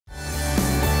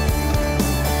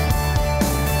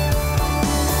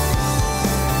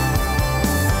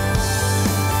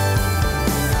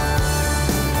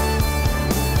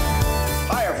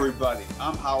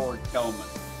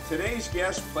Today's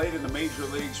guest played in the major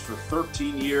leagues for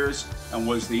 13 years and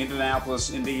was the Indianapolis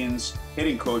Indians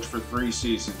hitting coach for 3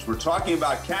 seasons. We're talking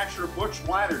about catcher Butch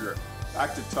Wynegar.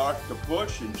 Back to talk to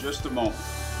Butch in just a moment.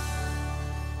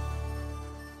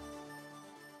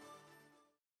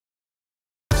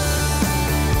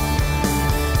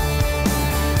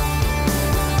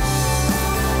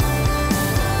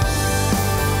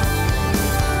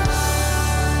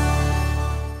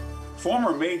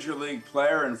 Former Major League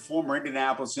player and former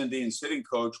Indianapolis Indians hitting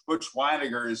coach Butch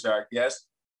Wynegar is our guest.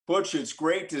 Butch, it's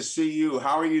great to see you.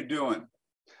 How are you doing?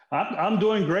 I'm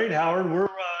doing great, Howard. The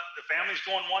family's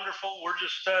doing wonderful. We're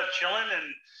just chilling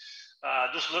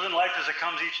and just living life as it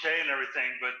comes each day and everything.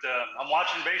 But I'm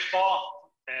watching baseball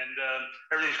and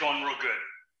everything's going real good.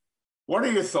 What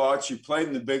are your thoughts? You played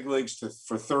in the big leagues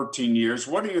for 13 years.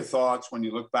 What are your thoughts when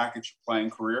you look back at your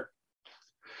playing career?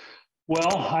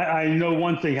 Well, I know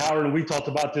one thing, Howard, and we talked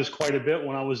about this quite a bit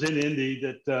when I was in Indy,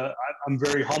 that I'm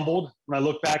very humbled when I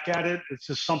look back at it. It's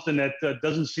just something that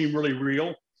doesn't seem really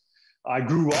real. I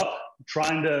grew up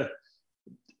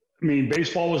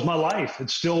baseball was my life. It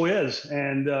still is.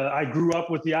 And I grew up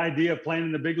with the idea of playing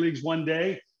in the big leagues one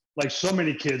day, like so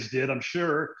many kids did, I'm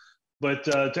sure. But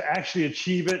to actually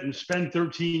achieve it and spend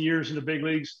 13 years in the big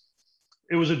leagues,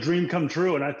 it was a dream come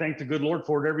true. And I thank the good Lord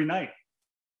for it every night.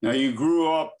 Now, you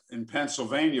grew up in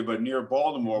Pennsylvania, but near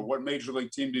Baltimore. What major league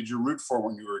team did you root for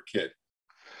when you were a kid?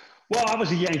 Well, I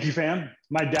was a Yankee fan.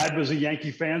 My dad was a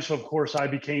Yankee fan, so of course I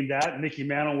became that. Mickey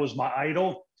Mantle was my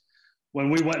idol.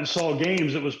 When we went and saw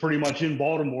games, it was pretty much in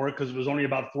Baltimore because it was only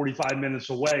about 45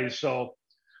 minutes away. So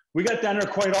we got down there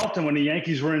quite often when the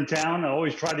Yankees were in town. I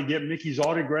always tried to get Mickey's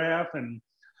autograph. And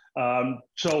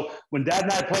so when Dad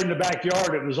and I played in the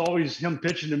backyard, it was always him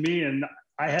pitching to me, and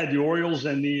I had the Orioles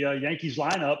and the Yankees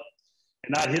lineup,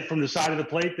 and I'd hit from the side of the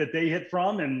plate that they hit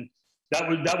from, and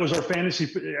that was our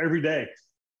fantasy every day.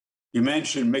 You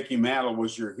mentioned Mickey Mantle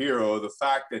was your hero. The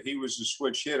fact that he was a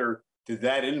switch hitter, did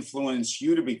that influence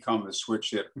you to become a switch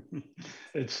hitter?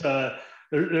 It's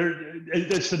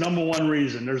the number one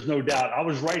reason. There's no doubt. I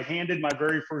was right-handed my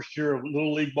very first year of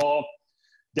Little League ball.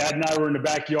 Dad and I were in the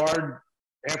backyard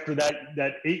after that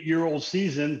 8-year-old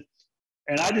season.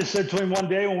 And I just said to him one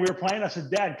day when we were playing, I said,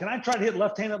 Dad, can I try to hit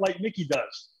left-handed like Mickey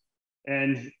does?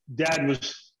 And Dad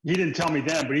he didn't tell me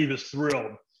then, but he was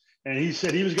thrilled. And he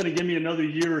said he was going to give me another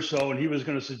year or so, and he was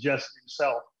going to suggest it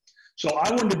himself. So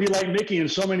I wanted to be like Mickey in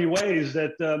so many ways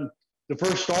that the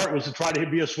first start was to try to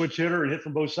be a switch hitter and hit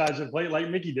from both sides of the plate like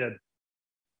Mickey did.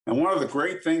 And one of the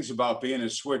great things about being a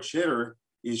switch hitter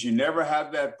is you never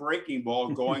have that breaking ball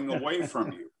going away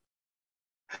from you.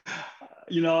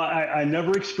 You know, I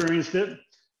never experienced it,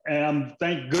 and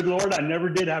thank good Lord I never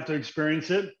did have to experience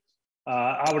it.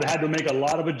 I would have had to make a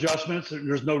lot of adjustments.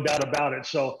 There's no doubt about it.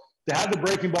 So to have the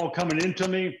breaking ball coming into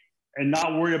me and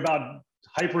not worry about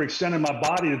hyperextending my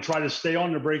body to try to stay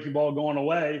on the breaking ball going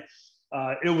away,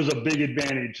 it was a big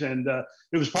advantage. And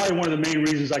it was probably one of the main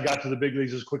reasons I got to the big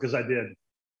leagues as quick as I did.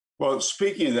 Well,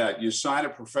 speaking of that, you signed a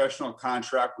professional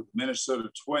contract with Minnesota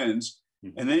Twins.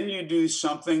 And then you do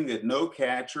something that no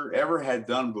catcher ever had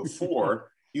done before.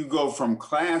 You go from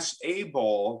Class A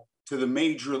ball to the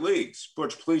major leagues.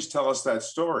 Butch, please tell us that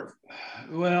story.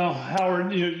 Well,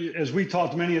 Howard, as we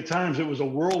talked many a times, it was a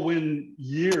whirlwind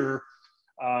year.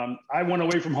 I went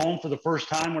away from home for the first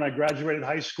time when I graduated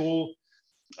high school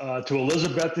to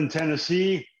Elizabethton,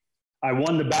 Tennessee. I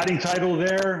won the batting title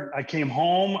there. I came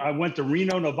home. I went to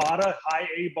Reno, Nevada, high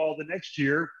A ball the next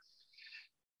year.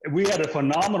 We had a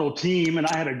phenomenal team, and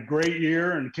I had a great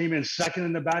year and came in second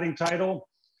in the batting title.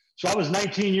 So I was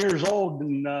 19 years old,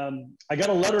 and I got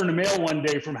a letter in the mail one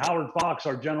day from Howard Fox,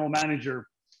 our general manager,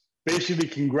 basically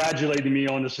congratulating me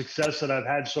on the success that I've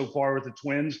had so far with the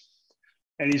Twins.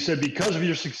 And he said, because of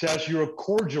your success, you're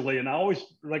cordially, and I always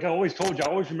told you, I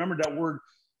always remembered that word,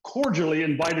 cordially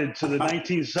invited to the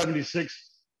 1976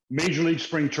 Major League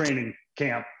Spring Training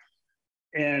Camp.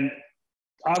 And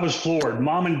I was floored.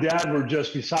 Mom and Dad were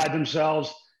just beside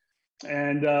themselves.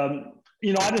 And,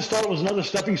 I just thought it was another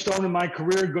stepping stone in my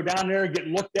career, go down there, get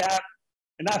looked at.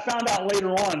 And I found out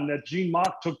later on that Gene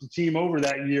Mock took the team over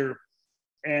that year.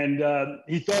 And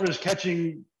he thought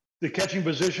the catching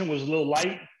position was a little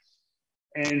light.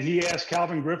 And he asked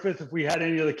Calvin Griffith if we had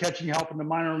any other catching help in the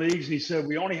minor leagues. And he said,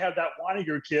 we only have that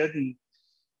Wynegar kid, and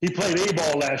he played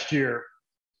A-ball last year.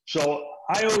 So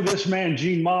I owe this man,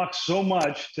 Gene Mock, so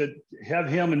much to have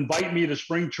him invite me to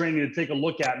spring training to take a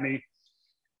look at me.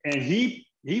 And he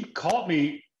caught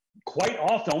me quite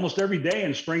often, almost every day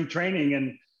in spring training.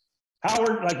 And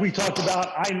Howard, like we talked about,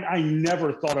 I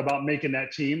never thought about making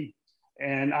that team.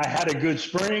 And I had a good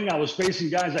spring. I was facing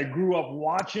guys I grew up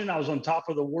watching. I was on top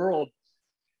of the world.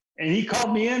 And he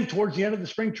called me in towards the end of the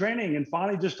spring training and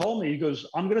finally just told me, he goes,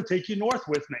 I'm going to take you north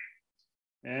with me.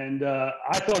 And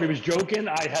I thought he was joking.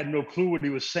 I had no clue what he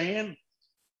was saying.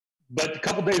 But a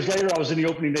couple days later, I was in the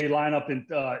opening day lineup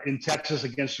in Texas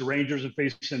against the Rangers and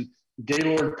facing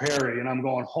Gaylord Perry. And I'm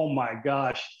going, oh my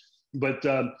gosh. But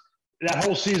that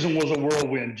whole season was a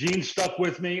whirlwind. Gene stuck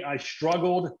with me. I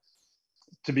struggled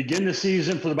to begin the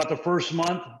season for about the first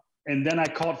month. And then I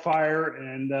caught fire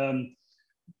and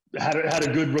had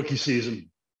a good rookie season.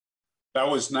 That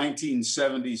was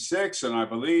 1976. And I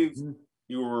believe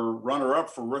you were runner-up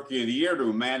for Rookie of the Year to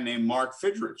a man named Mark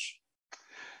Fidrich.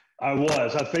 I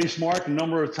was. I faced Mark a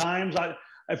number of times.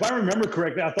 If I remember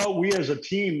correctly, I thought we as a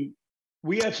team,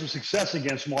 we had some success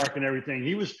against Mark and everything.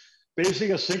 He was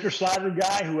basically a sinker-slider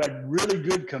guy who had really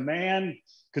good command,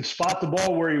 could spot the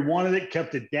ball where he wanted it,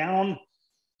 kept it down.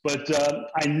 But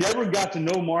I never got to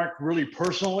know Mark really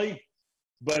personally,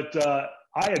 but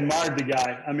I admired the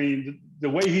guy. I mean, the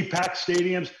way he packed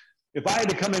stadiums. If I had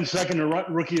to come in second to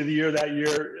Rookie of the Year that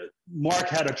year, Mark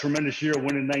had a tremendous year,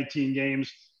 winning 19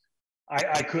 games.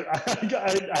 I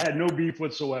had no beef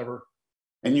whatsoever.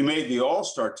 And you made the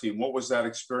All-Star team. What was that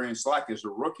experience like as a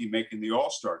rookie making the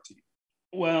All-Star team?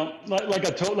 Well, like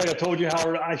I told you,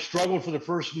 Howard, I struggled for the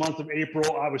first month of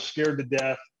April. I was scared to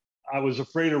death. I was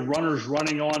afraid of runners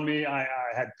running on me. I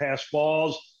had pass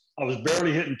balls. I was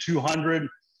barely hitting 200.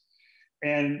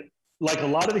 And like a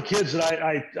lot of the kids that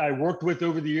I worked with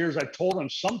over the years, I told them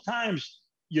sometimes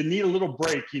you need a little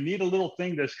break. You need a little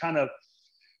thing that's kind of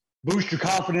boost your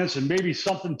confidence, and maybe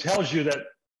something tells you that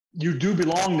you do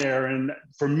belong there. And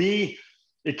for me,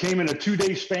 it came in a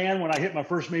 2-day span when I hit my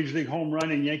first major league home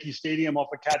run in Yankee Stadium off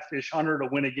a catfish hunter to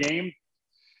win a game.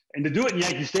 And to do it in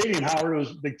Yankee Stadium, Howard, it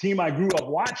was the team I grew up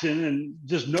watching and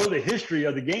just know the history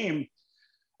of the game.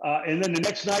 And then the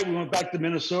next night we went back to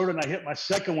Minnesota and I hit my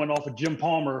second one off of Jim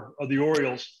Palmer of the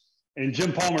Orioles. And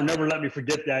Jim Palmer never let me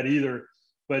forget that either.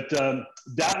 But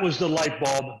that was the light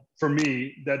bulb for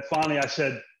me that finally I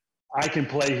said, I can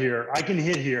play here. I can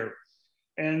hit here.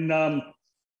 And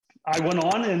I went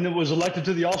on and was elected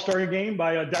to the All-Star game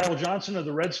by Darryl Johnson of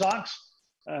the Red Sox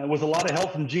with a lot of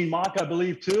help from Gene Mock, I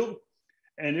believe, too.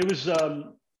 And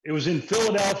it was in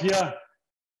Philadelphia,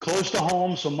 close to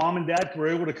home, so mom and dad were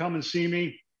able to come and see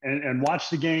me and watch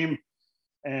the game.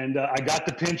 And I got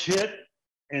the pinch hit.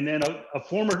 And then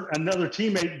another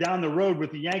teammate down the road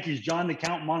with the Yankees, John the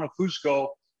Count Montefusco,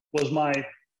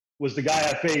 was the guy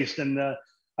I faced. And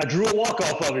I drew a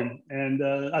walk-off of him. And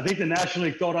I think the National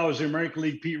League thought I was the American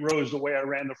League Pete Rose the way I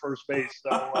ran to first base.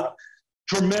 So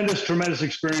tremendous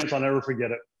experience. I'll never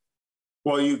forget it.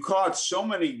 Well, you caught so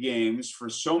many games for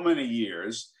so many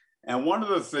years. And one of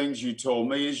the things you told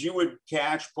me is you would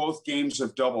catch both games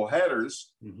of doubleheaders,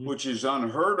 which is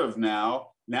unheard of now.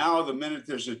 Now, the minute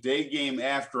there's a day game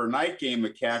after a night game,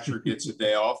 a catcher gets a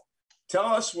day off. Tell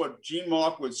us what Gene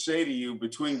Mock would say to you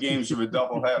between games of a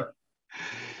doubleheader.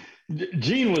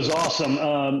 Gene was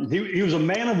awesome. He was a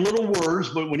man of little words,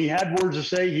 but when he had words to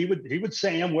say, he would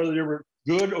say them, whether they were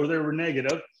good or they were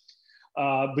negative.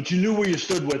 But you knew where you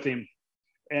stood with him.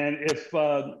 And if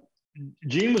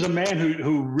Gene was a man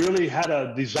who really had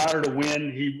a desire to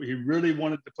win, he really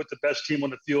wanted to put the best team on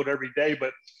the field every day.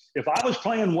 But if I was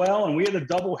playing well and we had a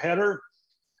doubleheader,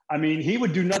 I mean, he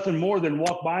would do nothing more than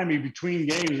walk by me between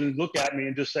games and look at me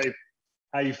and just say,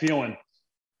 "How you feeling?"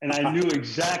 And I knew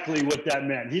exactly what that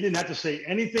meant. He didn't have to say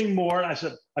anything more. I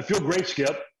said, "I feel great,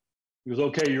 Skip." He goes,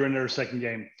 "Okay, you're in there second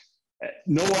game."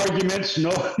 No arguments,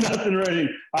 nothing or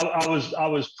anything. I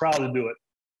was proud to do it.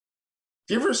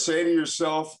 Do you ever say to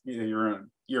yourself,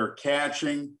 you're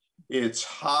catching, it's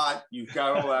hot, you've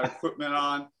got all that equipment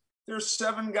on, there's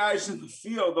 7 guys in the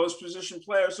field, those position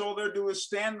players, all they're doing is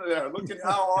stand there. Look at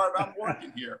how hard I'm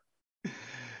working here.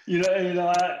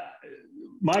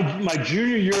 My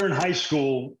junior year in high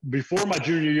school, before my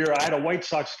junior year, I had a White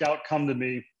Sox scout come to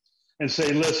me and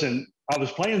say, listen, I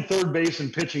was playing third base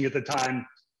and pitching at the time.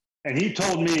 And he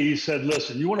told me, he said,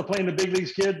 listen, you want to play in the big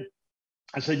leagues, kid?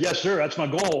 I said, yes, sir. That's my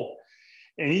goal.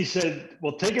 And he said,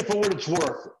 well, take it for what it's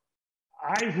worth.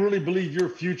 I really believe your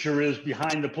future is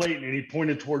behind the plate. And he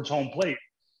pointed towards home plate.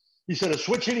 He said, a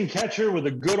switch hitting catcher with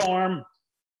a good arm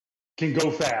can go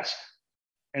fast.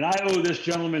 And I owe this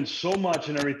gentleman so much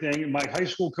and everything. My high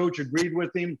school coach agreed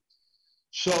with him.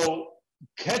 So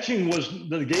catching was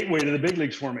the gateway to the big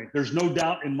leagues for me. There's no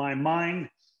doubt in my mind.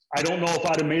 I don't know if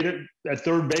I'd have made it at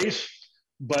third base,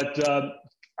 but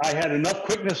I had enough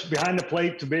quickness behind the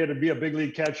plate to be able to be a big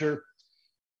league catcher.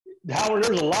 Howard,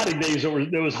 there was a lot of days that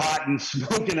was hot and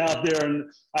smoking out there. And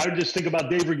I would just think about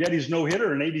Dave Righetti's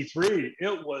no-hitter in '83.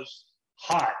 It was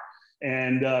hot.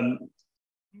 And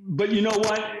but you know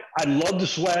what? I love to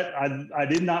sweat. I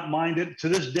did not mind it. To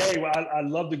this day, I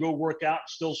love to go work out and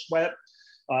still sweat.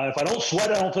 If I don't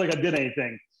sweat, I don't feel like I did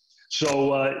anything.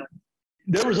 So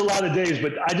there was a lot of days,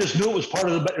 but I just knew it was part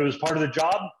of the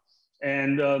job.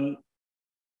 And,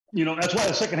 that's why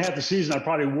the second half of the season, I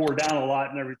probably wore down a lot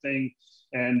and everything.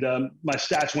 And my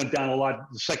stats went down a lot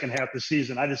the second half of the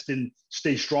season. I just didn't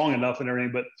stay strong enough and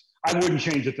everything, but I wouldn't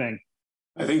change a thing.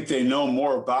 I think they know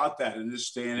more about that in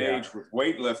this day and age with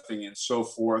weightlifting and so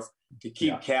forth to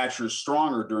keep catchers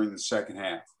stronger during the second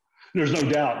half. There's no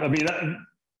doubt. I mean,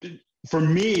 for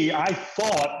me, I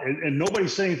thought, and nobody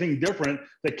said anything different,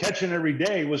 that catching every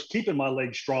day was keeping my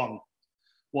legs strong.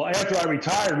 Well, after I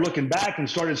retired, looking back and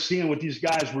started seeing what these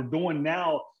guys were doing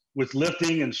now with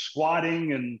lifting and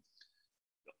squatting, and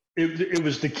it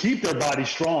was to keep their body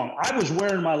strong. I was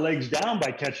wearing my legs down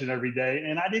by catching every day,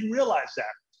 and I didn't realize that.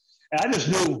 And I just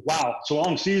knew, wow, it's a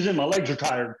long season, my legs are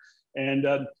tired. And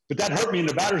but that hurt me in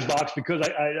the batter's box because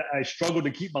I struggled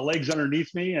to keep my legs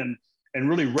underneath me and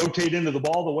really rotate into the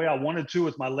ball the way I wanted to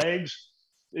with my legs.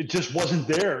 It just wasn't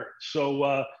there.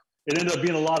 So it ended up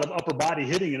being a lot of upper body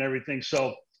hitting and everything.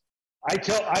 So when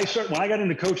I got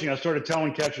into coaching, I started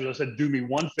telling catchers, I said, do me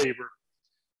one favor.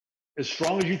 As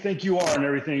strong as you think you are and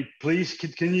everything, please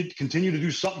continue to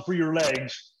do something for your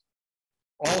legs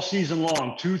all season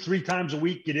long, 2-3 times a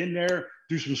week. Get in there,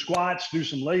 do some squats, do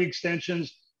some leg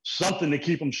extensions, something to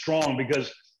keep them strong,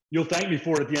 because you'll thank me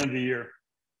for it at the end of the year.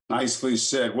 Nicely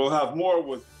said. We'll have more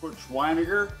with Butch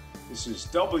Wynegar. This is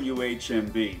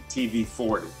WHMB TV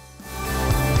 40.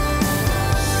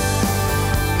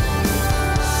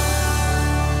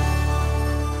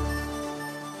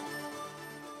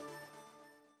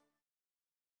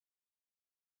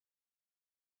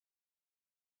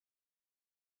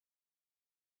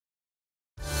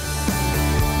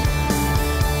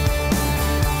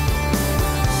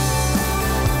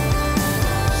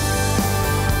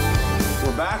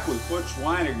 Butch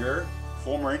Wynegar,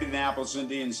 former Indianapolis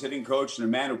Indians hitting coach and a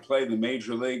man who played in the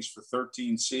major leagues for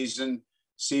 13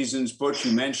 seasons. Butch,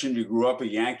 you mentioned you grew up a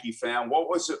Yankee fan. What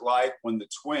was it like when the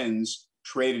Twins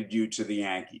traded you to the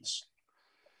Yankees?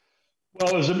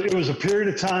 Well, it was a period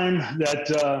of time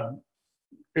that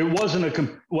it wasn't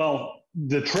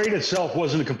the trade itself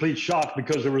wasn't a complete shock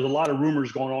because there was a lot of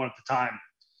rumors going on at the time.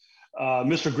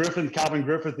 Mr. Griffith, Calvin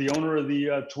Griffith, the owner of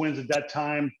the Twins at that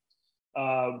time,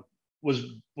 was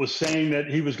saying that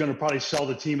he was going to probably sell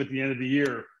the team at the end of the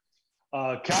year.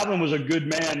 Calvin was a good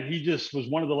man. He just was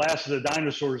one of the last of the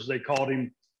dinosaurs, as they called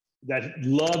him, that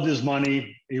loved his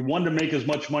money. He wanted to make as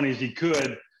much money as he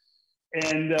could.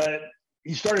 And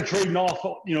he started trading off,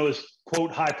 his,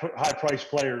 quote, high-priced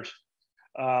players.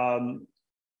 Rob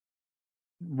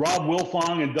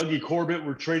Wilfong and Dougie Corbett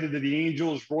were traded to the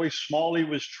Angels. Royce Smalley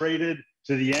was traded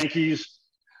to the Yankees.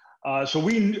 So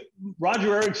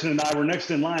Roger Erickson and I were next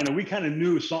in line, and we kind of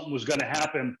knew something was going to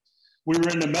happen. We were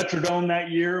in the Metrodome that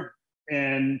year,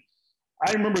 and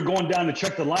I remember going down to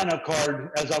check the lineup card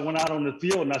as I went out on the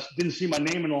field, and I didn't see my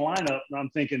name in the lineup, and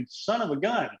I'm thinking, son of a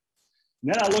gun.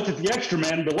 And then I looked at the extra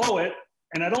man below it,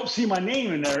 and I don't see my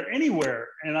name in there anywhere.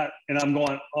 And I'm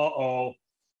going, uh-oh,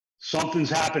 something's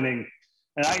happening.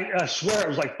 And I swear it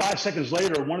was like 5 seconds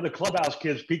later, one of the clubhouse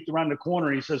kids peeked around the corner,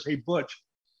 and he says, hey, Butch,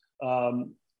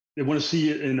 they want to see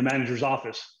you in the manager's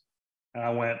office. And I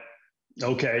went,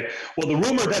 okay. Well, the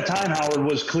rumor at that time, Howard,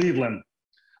 was Cleveland.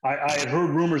 I had heard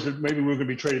rumors that maybe we were going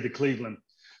to be traded to Cleveland.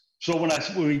 So when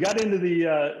we got into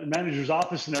the manager's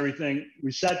office and everything,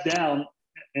 we sat down,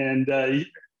 and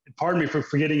pardon me for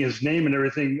forgetting his name and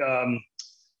everything.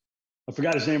 I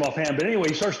forgot his name offhand. But anyway,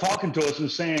 he starts talking to us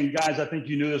and saying, guys, I think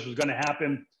you knew this was going to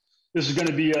happen. This is going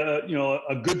to be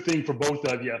a good thing for both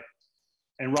of you.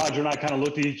 And Roger and I kind of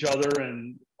looked at each other,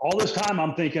 and all this time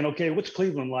I'm thinking, okay, what's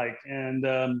Cleveland like?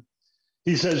 And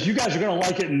he says, you guys are going to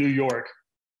like it in New York.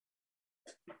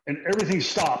 And everything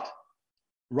stopped.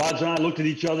 Roger and I looked at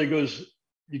each other. He goes,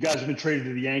 you guys have been traded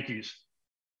to the Yankees.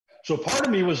 So part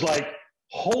of me was like,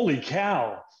 holy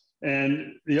cow.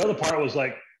 And the other part was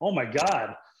like, oh my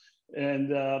God. And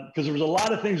because there was a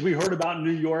lot of things we heard about in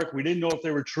New York. We didn't know if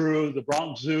they were true, the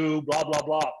Bronx Zoo, blah, blah,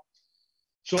 blah.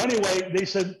 So anyway, they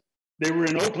said, they were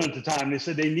in Oakland at the time. They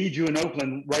said, they need you in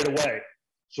Oakland right away.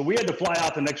 So we had to fly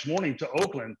out the next morning to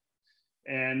Oakland.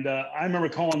 And I remember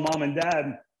calling mom and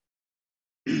dad.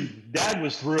 Dad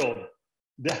was thrilled.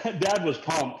 Dad was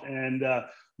pumped. And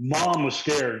mom was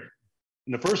scared.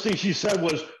 And the first thing she said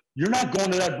was, you're not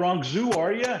going to that Bronx Zoo,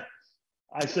 are you?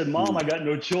 I said, Mom, I got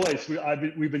no choice.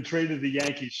 We've been traded to the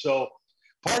Yankees. So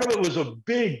part of it was a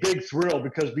big, big thrill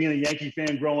because being a Yankee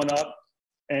fan growing up.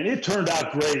 And it turned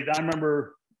out great. I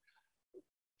remember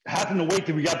happened to wait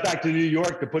till we got back to New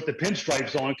York to put the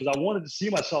pinstripes on because I wanted to see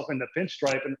myself in the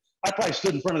pinstripe. And I probably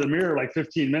stood in front of the mirror like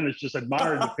 15 minutes, just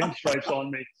admiring the pinstripes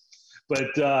on me.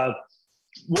 But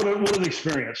what an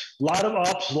experience. A lot of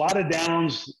ups, a lot of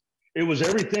downs. It was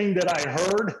everything that I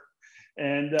heard.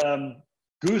 And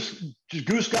Goose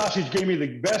Gossage gave me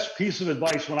the best piece of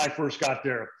advice when I first got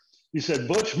there. He said,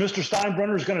 Butch, Mr.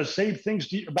 Steinbrenner is going to say things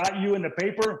about you in the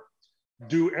paper.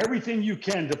 Do everything you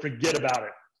can to forget about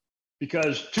it.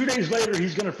 Because 2 days later,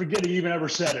 he's going to forget he even ever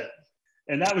said it.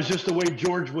 And that was just the way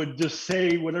George would just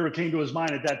say whatever came to his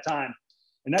mind at that time.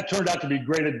 And that turned out to be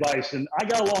great advice. And I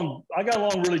got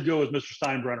along really good with Mr.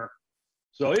 Steinbrenner.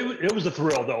 So it was a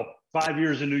thrill, though. 5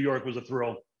 years in New York was a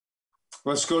thrill.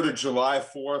 Let's go to July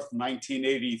 4th,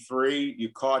 1983. You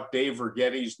caught Dave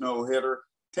Righetti's no-hitter.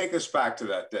 Take us back to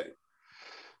that day.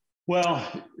 Well,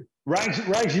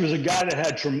 Ragsy was a guy that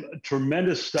had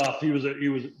tremendous stuff. He was a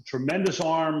tremendous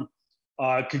arm,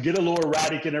 could get a little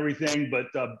erratic and everything, but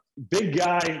big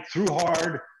guy, threw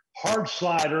hard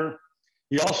slider.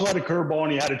 He also had a curveball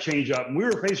and he had a changeup. And we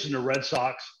were facing the Red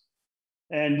Sox.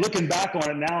 And looking back on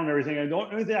it now and everything, the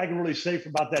only thing I can really say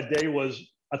about that day was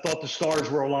I thought the stars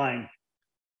were aligned.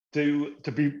 To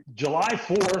be July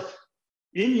 4th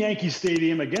in Yankee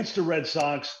Stadium against the Red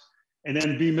Sox and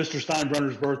then be Mr.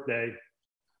 Steinbrenner's birthday.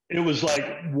 It was like,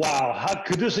 wow, how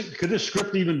could this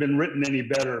script even been written any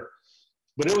better?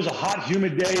 But it was a hot,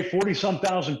 humid day, 40-some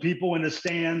thousand people in the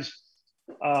stands.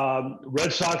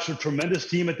 Red Sox were a tremendous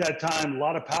team at that time, a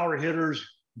lot of power hitters,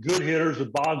 good hitters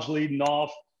with Boggs leading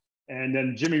off, and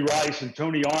then Jimmy Rice and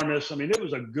Tony Armas. I mean, it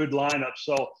was a good lineup.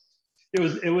 So it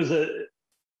was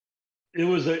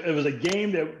a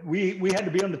game that we had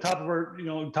to be on the top of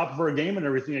our game and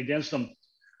everything against them.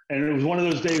 And it was one of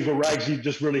those days where Ragsy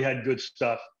just really had good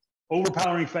stuff.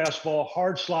 Overpowering fastball,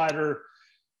 hard slider.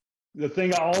 The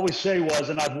thing I always say was,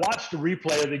 and I've watched the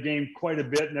replay of the game quite a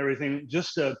bit and everything,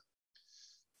 just to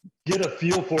get a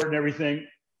feel for it and everything,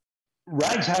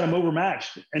 Rags had him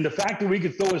overmatched. And the fact that we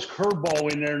could throw his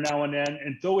curveball in there now and then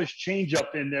and throw his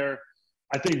changeup in there,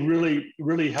 I think really,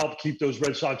 really helped keep those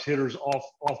Red Sox hitters off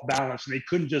balance. And they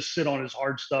couldn't just sit on his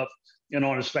hard stuff and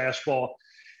on his fastball.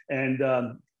 And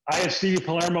I had Stevie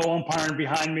Palermo umpiring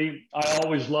behind me. I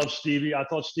always loved Stevie. I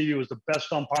thought Stevie was the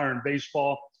best umpire in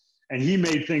baseball. And he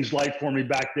made things light for me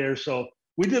back there. So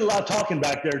we did a lot of talking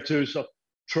back there too. So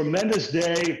tremendous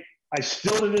day. I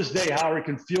still to this day, Howard,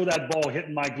 can feel that ball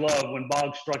hitting my glove when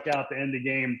Boggs struck out to end the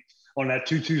game on that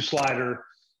 2-2 slider.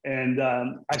 And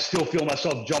I still feel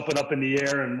myself jumping up in the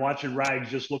air and watching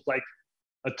Rags just look like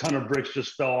a ton of bricks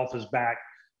just fell off his back.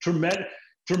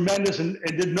 Tremendous. And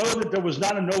did know that there was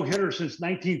not a no-hitter since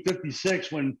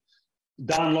 1956 when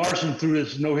Don Larson threw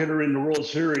his no-hitter in the World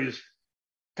Series.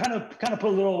 Kind of put a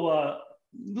little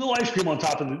ice cream on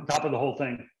top of the whole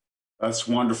thing. That's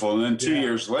wonderful. And then 2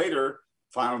 years later,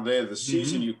 final day of the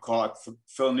season, you caught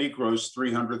Phil Niekro's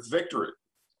 300th victory.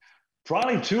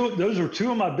 Probably those were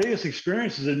two of my biggest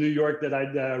experiences in New York that I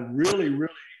really,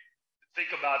 really think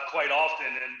about quite often.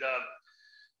 And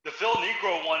the Phil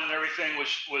Niekro one and everything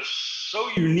was so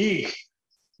unique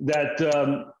that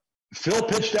Phil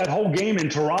pitched that whole game in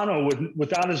Toronto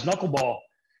without his knuckleball.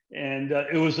 And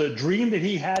it was a dream that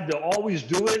he had to always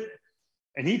do it.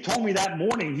 And he told me that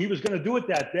morning he was going to do it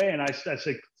that day. And I said,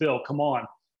 Phil, come on.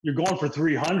 You're going for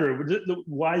 300.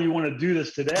 Why you want to do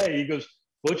this today? He goes,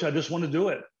 Butch, I just want to do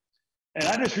it. And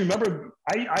I just remember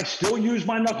I still use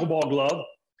my knuckleball glove,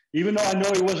 even though I know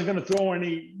he wasn't going to throw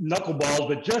any knuckleballs,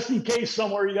 but just in case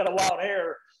somewhere he got a wild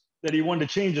hair that he wanted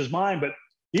to change his mind. But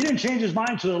he didn't change his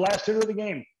mind to the last hitter of the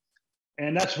game.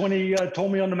 And that's when he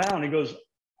told me on the mound, he goes,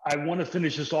 I want to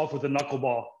finish this off with a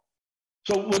knuckleball.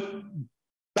 So what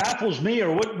baffles me,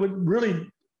 or what really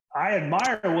I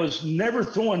admire, was never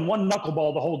throwing one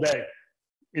knuckleball the whole day.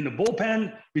 In the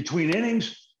bullpen, between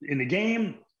innings, in the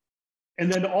game,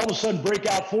 and then all of a sudden break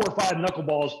out 4 or 5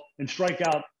 knuckleballs and strike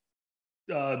out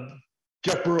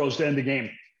Jeff Burroughs to end the game.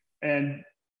 And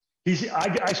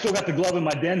I still got the glove in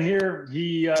my den here.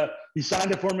 He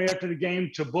signed it for me after the game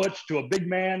to Butch, to a big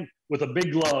man with a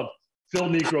big glove, Phil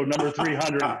Niekro, number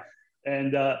 300.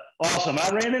 And awesome. I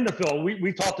ran into Phil.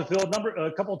 We talked to Phil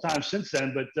a couple of times since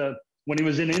then, but when he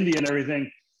was in India and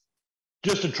everything,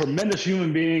 just a tremendous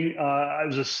human being. It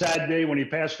was a sad day when he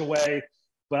passed away,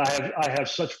 but I have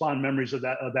such fond memories of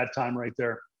that time right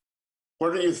there.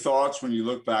 What are your thoughts when you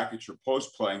look back at your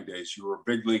post-playing days? You were a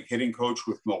big league hitting coach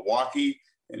with Milwaukee,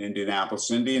 an Indianapolis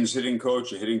Indians hitting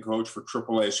coach, a hitting coach for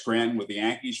AAA Scranton with the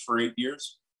Yankees for 8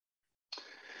 years.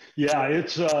 Yeah,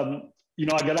 it's I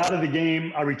got out of the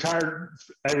game. I retired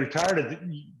at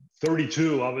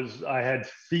 32. I had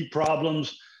feet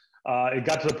problems. It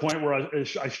got to the point where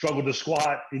I struggled to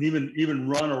squat and even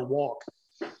run or walk.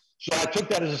 So I took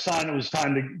that as a sign it was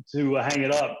time to hang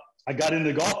it up. I got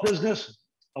into the golf business.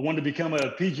 I wanted to become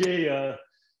a PGA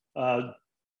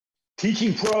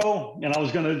teaching pro, and I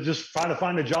was going to just try to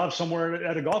find a job somewhere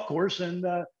at a golf course, and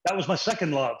that was my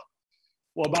second love.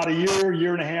 Well, about a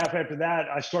year and a half after that,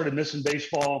 I started missing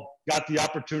baseball, got the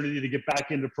opportunity to get back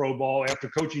into pro ball after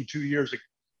coaching 2 years at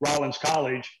Rollins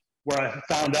College, where I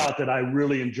found out that I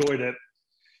really enjoyed it.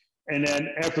 And then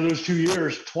after those 2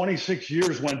 years, 26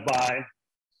 years went by,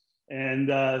 and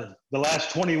the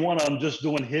last 21 of them just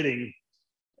doing hitting.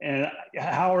 And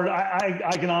Howard,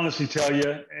 I can honestly tell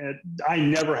you, I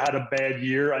never had a bad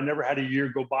year. I never had a year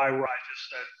go by where I just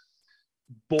said,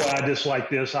 boy, I dislike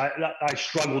this. I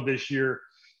struggled this year.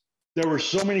 There were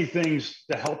so many things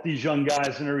to help these young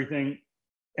guys and everything.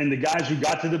 And the guys who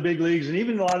got to the big leagues, and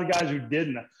even a lot of guys who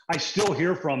didn't, I still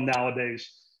hear from nowadays.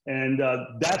 And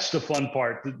that's the fun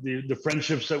part, the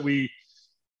friendships that we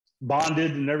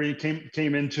bonded and everything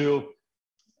came into.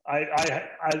 I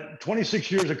 26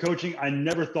 years of coaching, I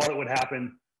never thought it would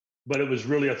happen, but it was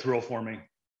really a thrill for me.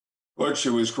 Butch,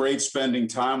 it was great spending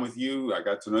time with you. I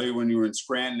got to know you when you were in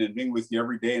Scranton, and being with you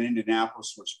every day in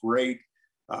Indianapolis was great.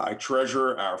 I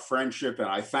treasure our friendship, and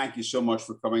I thank you so much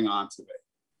for coming on today.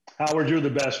 Howard, you're the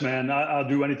best, man. I'll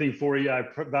do anything for you. I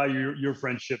value your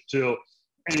friendship too.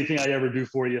 Anything I ever do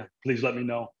for you, please let me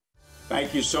know.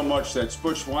 Thank you so much. That's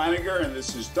Butch Wynegar, and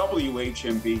this is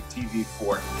WHMB TV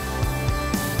 40.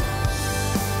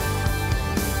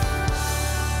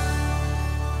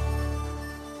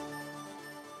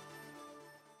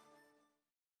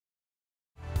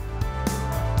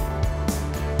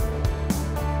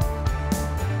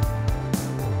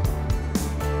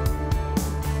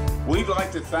 We'd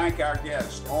like to thank our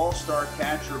guest, all-star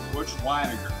catcher Butch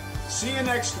Wynegar. See you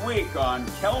next week on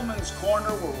Kellman's Corner,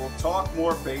 where we'll talk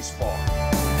more baseball.